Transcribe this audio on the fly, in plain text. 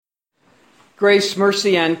Grace,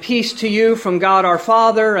 mercy, and peace to you from God our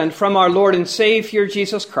Father and from our Lord and Savior,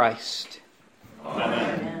 Jesus Christ.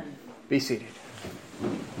 Amen. Be seated.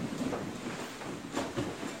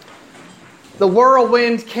 The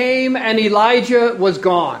whirlwind came and Elijah was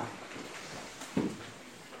gone.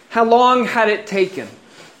 How long had it taken?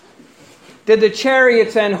 Did the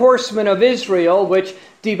chariots and horsemen of Israel, which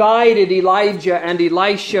divided Elijah and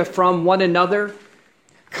Elisha from one another,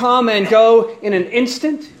 come and go in an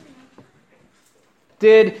instant?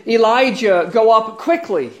 Did Elijah go up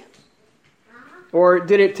quickly? Or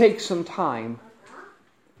did it take some time?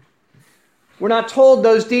 We're not told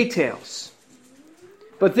those details.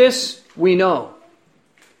 But this we know.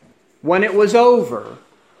 When it was over,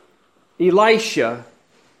 Elisha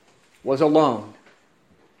was alone.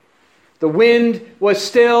 The wind was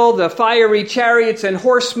still, the fiery chariots and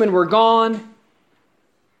horsemen were gone,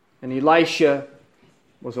 and Elisha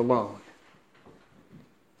was alone.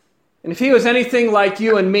 And if he was anything like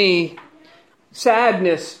you and me,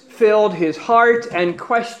 sadness filled his heart and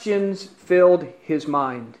questions filled his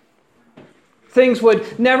mind. Things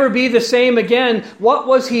would never be the same again. What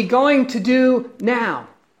was he going to do now?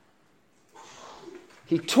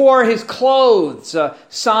 He tore his clothes, a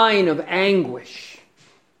sign of anguish.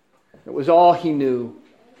 It was all he knew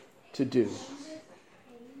to do.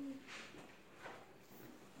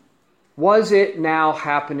 Was it now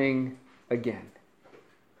happening again?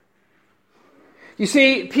 You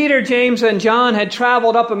see, Peter, James, and John had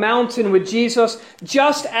traveled up a mountain with Jesus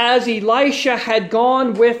just as Elisha had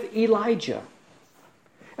gone with Elijah.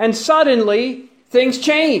 And suddenly, things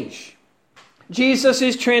change. Jesus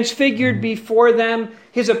is transfigured before them.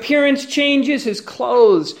 His appearance changes. His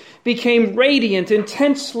clothes became radiant,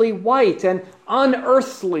 intensely white, and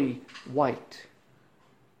unearthly white.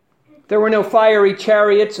 There were no fiery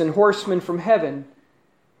chariots and horsemen from heaven.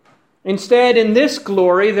 Instead, in this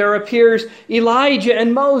glory, there appears Elijah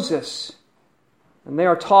and Moses, and they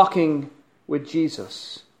are talking with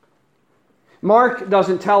Jesus. Mark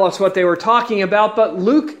doesn't tell us what they were talking about, but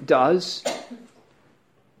Luke does.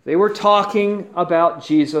 They were talking about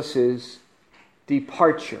Jesus'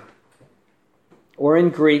 departure, or in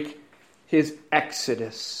Greek, his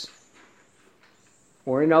exodus.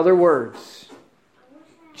 Or in other words,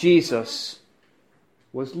 Jesus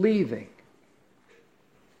was leaving.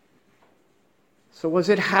 So was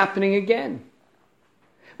it happening again?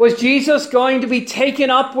 Was Jesus going to be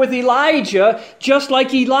taken up with Elijah just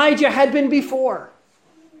like Elijah had been before?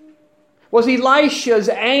 Was Elisha's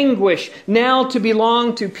anguish now to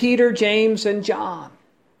belong to Peter, James, and John?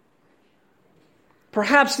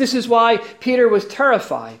 Perhaps this is why Peter was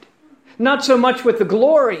terrified, not so much with the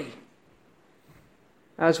glory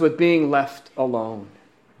as with being left alone.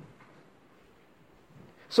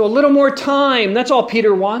 So a little more time, that's all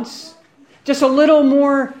Peter wants. Just a little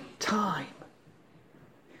more time.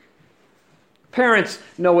 Parents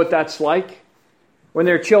know what that's like when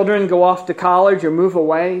their children go off to college or move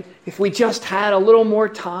away. If we just had a little more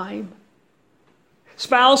time.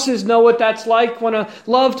 Spouses know what that's like when a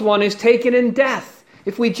loved one is taken in death.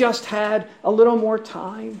 If we just had a little more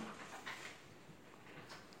time.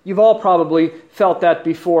 You've all probably felt that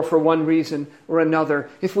before for one reason or another.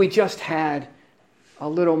 If we just had a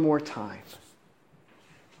little more time.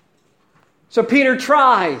 So Peter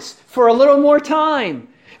tries for a little more time.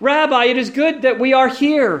 Rabbi, it is good that we are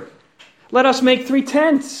here. Let us make 3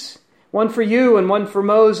 tents. One for you and one for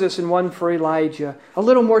Moses and one for Elijah. A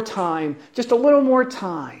little more time. Just a little more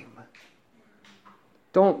time.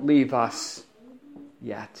 Don't leave us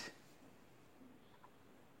yet.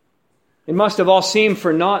 It must have all seemed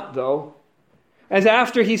for naught, though. As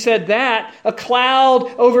after he said that, a cloud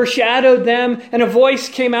overshadowed them, and a voice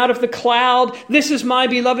came out of the cloud. This is my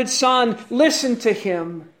beloved Son. Listen to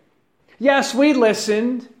him. Yes, we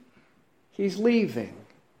listened. He's leaving.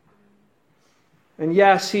 And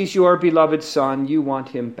yes, he's your beloved Son. You want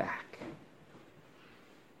him back.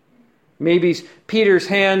 Maybe Peter's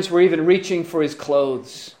hands were even reaching for his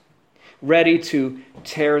clothes, ready to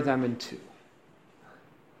tear them in two.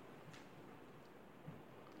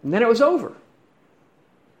 And then it was over.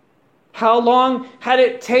 How long had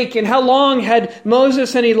it taken? How long had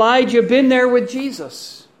Moses and Elijah been there with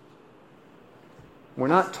Jesus? We're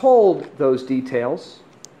not told those details,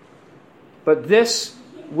 but this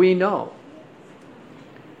we know.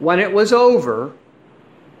 When it was over,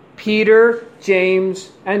 Peter,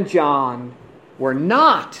 James, and John were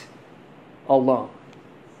not alone.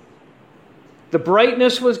 The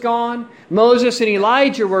brightness was gone, Moses and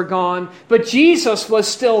Elijah were gone, but Jesus was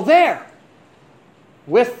still there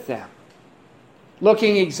with them,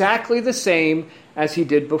 looking exactly the same as he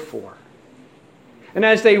did before. And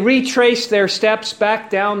as they retraced their steps back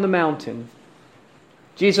down the mountain,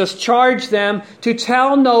 Jesus charged them to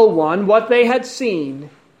tell no one what they had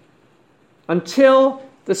seen until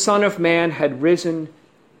the Son of Man had risen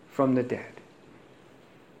from the dead.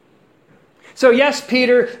 So yes,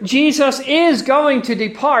 Peter, Jesus is going to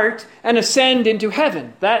depart and ascend into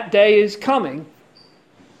heaven. That day is coming.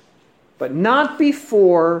 But not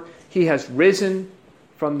before he has risen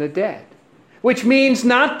from the dead. Which means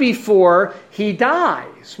not before he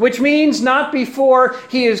dies. Which means not before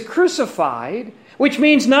he is crucified. Which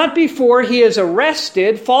means not before he is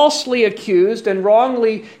arrested, falsely accused, and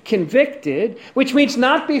wrongly convicted. Which means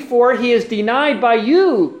not before he is denied by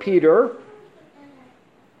you, Peter.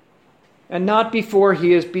 And not before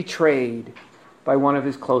he is betrayed by one of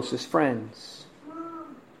his closest friends.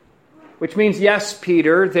 Which means, yes,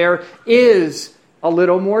 Peter, there is a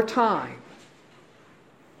little more time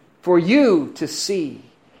for you to see,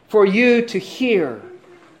 for you to hear,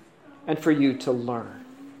 and for you to learn.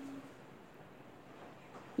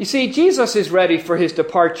 You see, Jesus is ready for his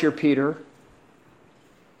departure, Peter,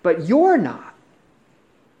 but you're not.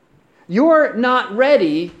 You're not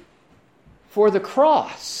ready for the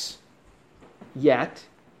cross yet.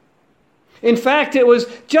 In fact, it was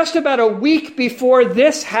just about a week before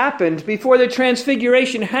this happened, before the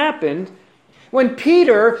transfiguration happened, when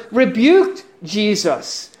Peter rebuked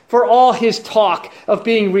Jesus for all his talk of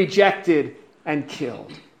being rejected and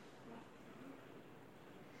killed.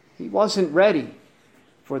 He wasn't ready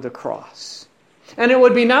for the cross. And it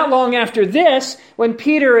would be not long after this when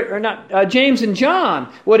James and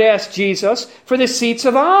John would ask Jesus for the seats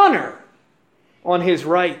of honor on his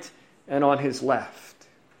right and on his left.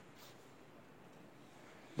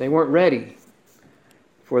 They weren't ready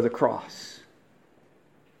for the cross.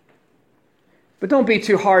 But don't be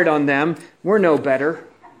too hard on them. We're no better.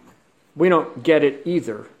 We don't get it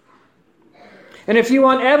either. And if you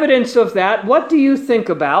want evidence of that, what do you think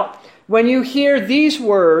about when you hear these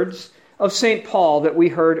words of St. Paul that we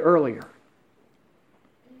heard earlier?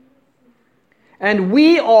 And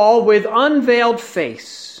we all, with unveiled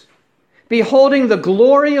face, beholding the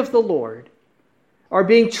glory of the Lord, are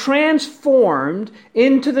being transformed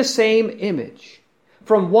into the same image,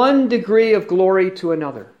 from one degree of glory to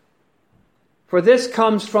another. For this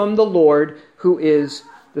comes from the Lord, who is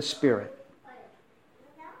the Spirit.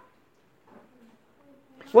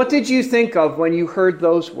 What did you think of when you heard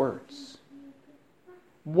those words?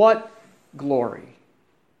 What glory?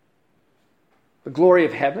 The glory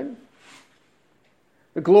of heaven?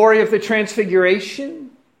 The glory of the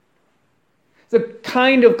transfiguration? The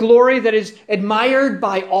kind of glory that is admired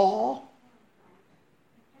by all?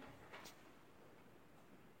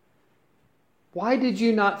 Why did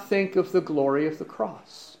you not think of the glory of the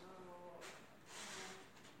cross?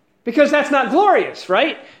 Because that's not glorious,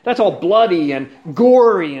 right? That's all bloody and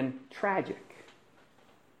gory and tragic.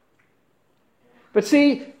 But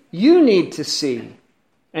see, you need to see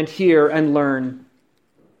and hear and learn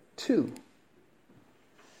too.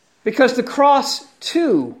 Because the cross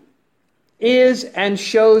too is and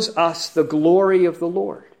shows us the glory of the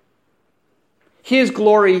Lord. His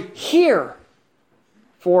glory here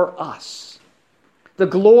for us. The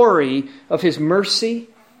glory of his mercy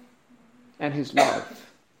and his love.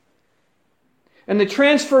 And the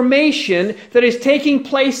transformation that is taking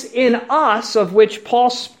place in us, of which Paul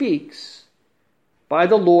speaks, by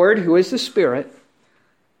the Lord, who is the Spirit,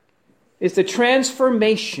 is the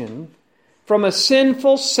transformation from a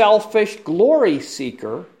sinful, selfish glory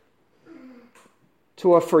seeker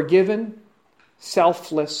to a forgiven,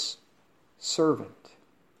 selfless servant.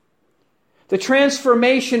 The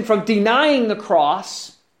transformation from denying the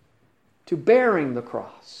cross to bearing the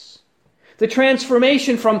cross. The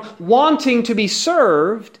transformation from wanting to be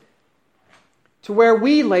served to where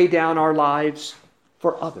we lay down our lives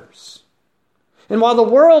for others. And while the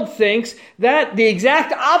world thinks that the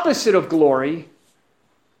exact opposite of glory,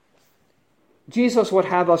 Jesus would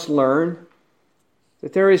have us learn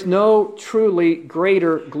that there is no truly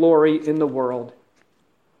greater glory in the world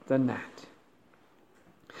than that.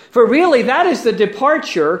 For really, that is the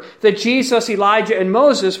departure that Jesus, Elijah, and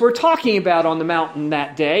Moses were talking about on the mountain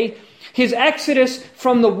that day. His exodus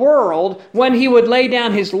from the world when he would lay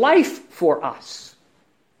down his life for us.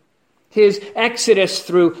 His exodus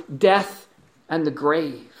through death and the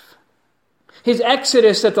grave. His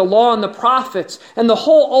exodus that the law and the prophets and the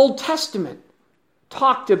whole Old Testament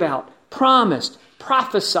talked about, promised,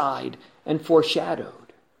 prophesied, and foreshadowed.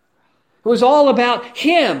 It was all about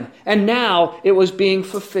him, and now it was being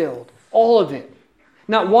fulfilled. All of it.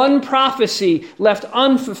 Not one prophecy left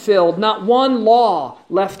unfulfilled, not one law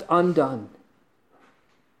left undone.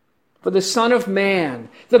 For the Son of Man,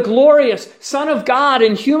 the glorious Son of God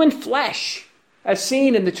in human flesh, as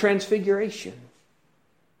seen in the Transfiguration,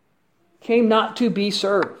 came not to be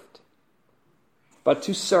served, but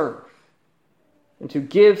to serve, and to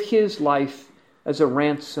give his life as a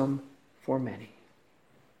ransom for many.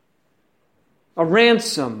 A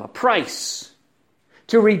ransom, a price,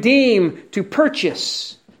 to redeem, to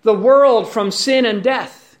purchase the world from sin and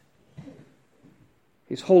death.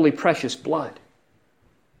 His holy, precious blood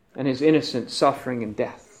and his innocent suffering and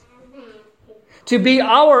death. To be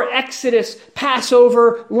our Exodus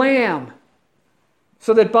Passover lamb,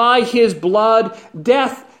 so that by his blood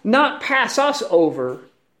death not pass us over,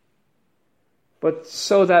 but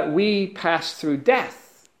so that we pass through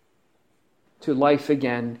death to life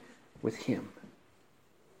again with him.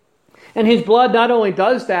 And his blood not only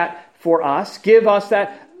does that for us, give us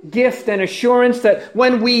that gift and assurance that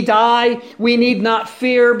when we die, we need not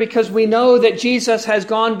fear, because we know that Jesus has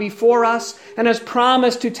gone before us and has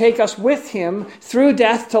promised to take us with him through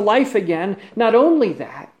death to life again. Not only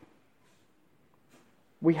that,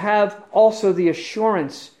 we have also the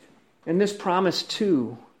assurance in this promise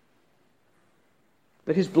too,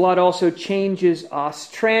 that his blood also changes us,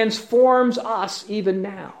 transforms us even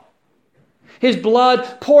now. His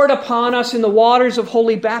blood poured upon us in the waters of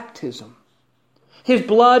holy baptism. His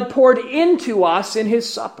blood poured into us in his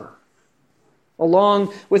supper,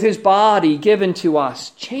 along with his body given to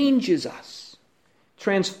us, changes us,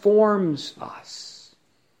 transforms us.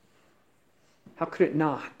 How could it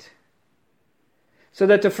not? So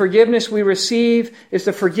that the forgiveness we receive is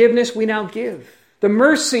the forgiveness we now give. The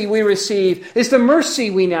mercy we receive is the mercy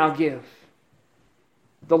we now give.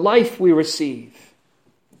 The life we receive,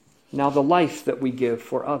 now the life that we give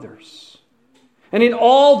for others. And in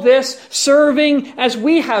all this, serving as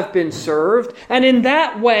we have been served, and in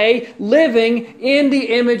that way, living in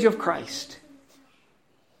the image of Christ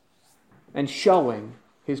and showing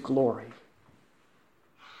his glory.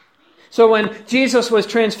 So when Jesus was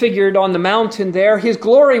transfigured on the mountain there, his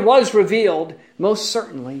glory was revealed, most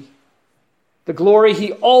certainly. The glory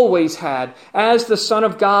he always had as the Son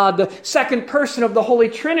of God, the second person of the Holy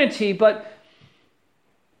Trinity, but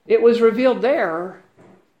it was revealed there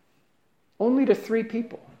only to 3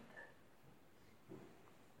 people.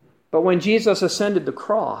 But when Jesus ascended the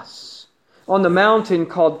cross on the mountain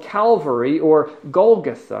called Calvary or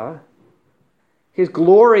Golgotha, his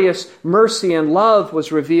glorious mercy and love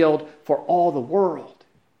was revealed for all the world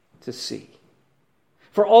to see.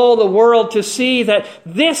 For all the world to see that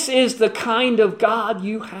this is the kind of God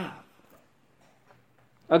you have.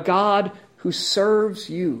 A God who serves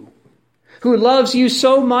you, who loves you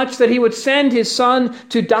so much that he would send his Son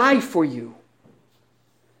to die for you.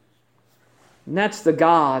 And that's the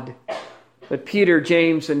God that Peter,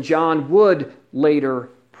 James, and John would later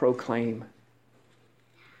proclaim.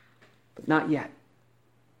 But not yet.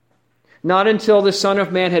 Not until the Son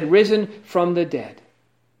of Man had risen from the dead.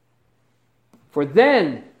 For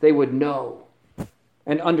then they would know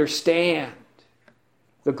and understand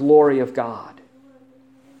the glory of God,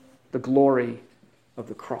 the glory of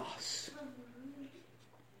the cross.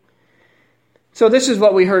 So this is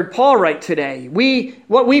what we heard Paul write today.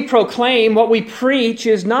 What we proclaim, what we preach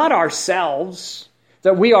is not ourselves,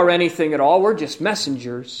 that we are anything at all. We're just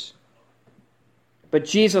messengers. But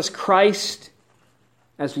Jesus Christ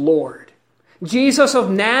as Lord. Jesus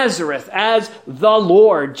of Nazareth as the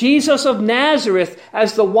Lord. Jesus of Nazareth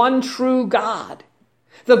as the one true God.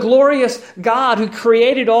 The glorious God who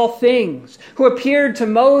created all things, who appeared to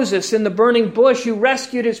Moses in the burning bush, who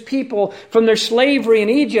rescued his people from their slavery in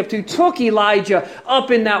Egypt, who took Elijah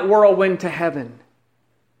up in that whirlwind to heaven.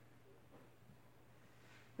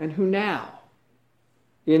 And who now,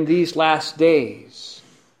 in these last days,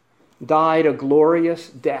 died a glorious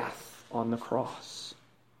death on the cross,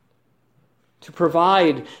 to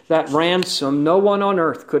provide that ransom no one on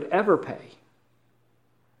earth could ever pay,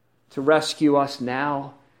 to rescue us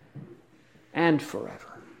now and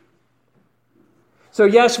forever. So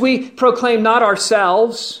yes, we proclaim not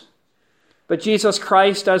ourselves, but Jesus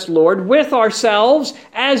Christ as Lord, with ourselves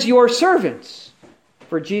as your servants,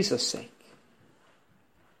 for Jesus' sake.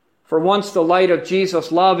 For once the light of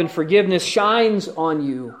Jesus' love and forgiveness shines on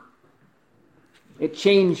you, it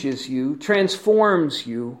changes you, transforms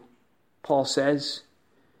you, Paul says,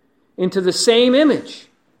 into the same image,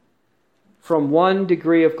 from one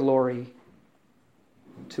degree of glory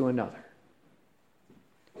to another.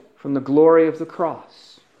 From the glory of the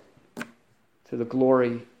cross to the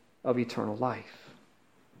glory of eternal life.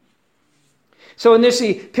 So in this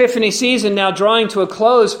Epiphany season now drawing to a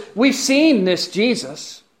close, we've seen this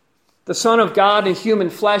Jesus, the Son of God in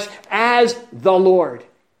human flesh, as the Lord.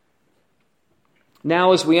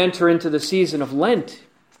 Now as we enter into the season of Lent,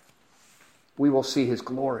 we will see his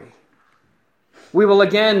glory. we will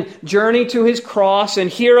again journey to his cross and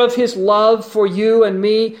hear of his love for you and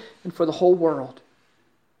me and for the whole world.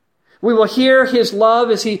 We will hear his love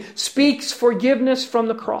as he speaks forgiveness from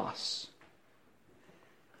the cross.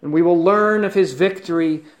 And we will learn of his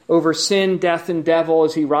victory over sin, death, and devil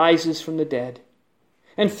as he rises from the dead.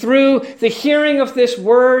 And through the hearing of this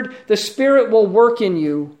word, the Spirit will work in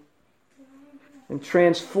you and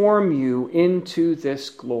transform you into this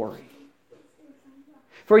glory.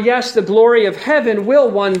 For yes, the glory of heaven will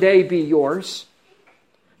one day be yours.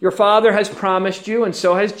 Your Father has promised you, and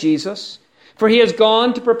so has Jesus. For he has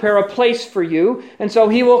gone to prepare a place for you, and so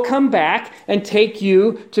he will come back and take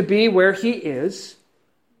you to be where he is.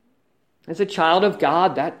 As a child of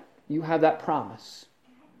God, that you have that promise.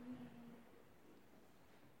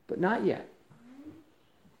 But not yet.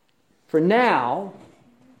 For now,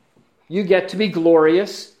 you get to be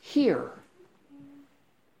glorious here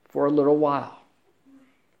for a little while.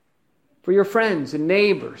 For your friends and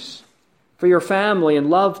neighbors, for your family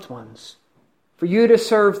and loved ones, for you to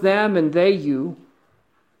serve them and they you,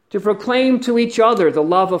 to proclaim to each other the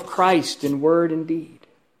love of Christ in word and deed.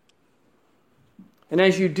 And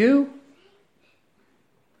as you do,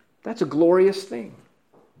 that's a glorious thing.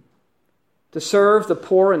 To serve the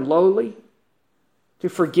poor and lowly, to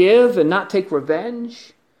forgive and not take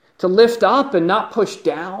revenge, to lift up and not push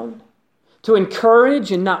down, to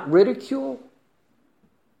encourage and not ridicule,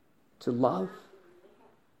 to love.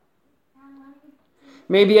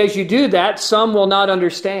 Maybe as you do that, some will not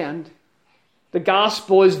understand. The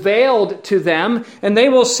gospel is veiled to them, and they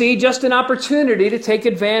will see just an opportunity to take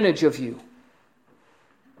advantage of you.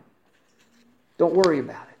 Don't worry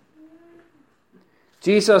about it.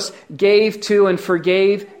 Jesus gave to and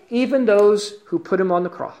forgave even those who put him on the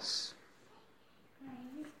cross.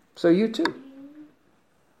 So you too.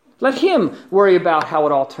 Let him worry about how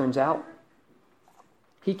it all turns out.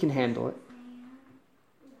 He can handle it.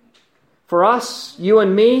 For us, you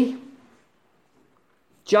and me,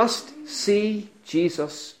 just see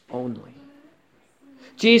Jesus only.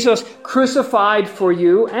 Jesus crucified for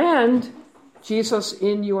you and Jesus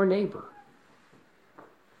in your neighbor.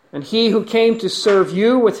 And he who came to serve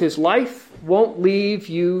you with his life won't leave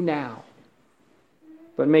you now,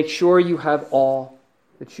 but make sure you have all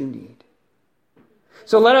that you need.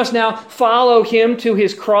 So let us now follow him to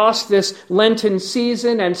his cross this Lenten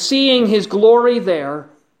season, and seeing his glory there,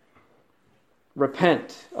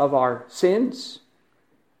 repent of our sins,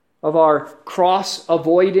 of our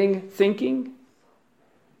cross-avoiding thinking,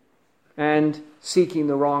 and seeking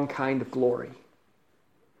the wrong kind of glory.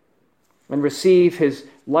 And receive his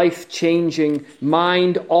life-changing,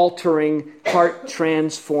 mind-altering,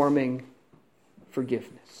 heart-transforming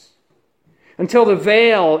forgiveness. Until the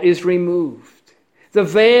veil is removed. The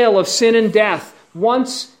veil of sin and death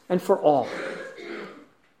once and for all.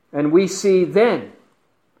 And we see then,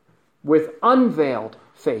 with unveiled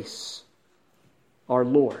face, our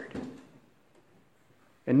Lord.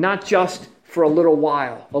 And not just for a little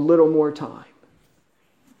while, a little more time,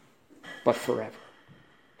 but forever.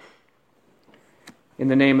 In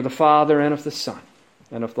the name of the Father, and of the Son,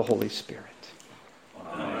 and of the Holy Spirit.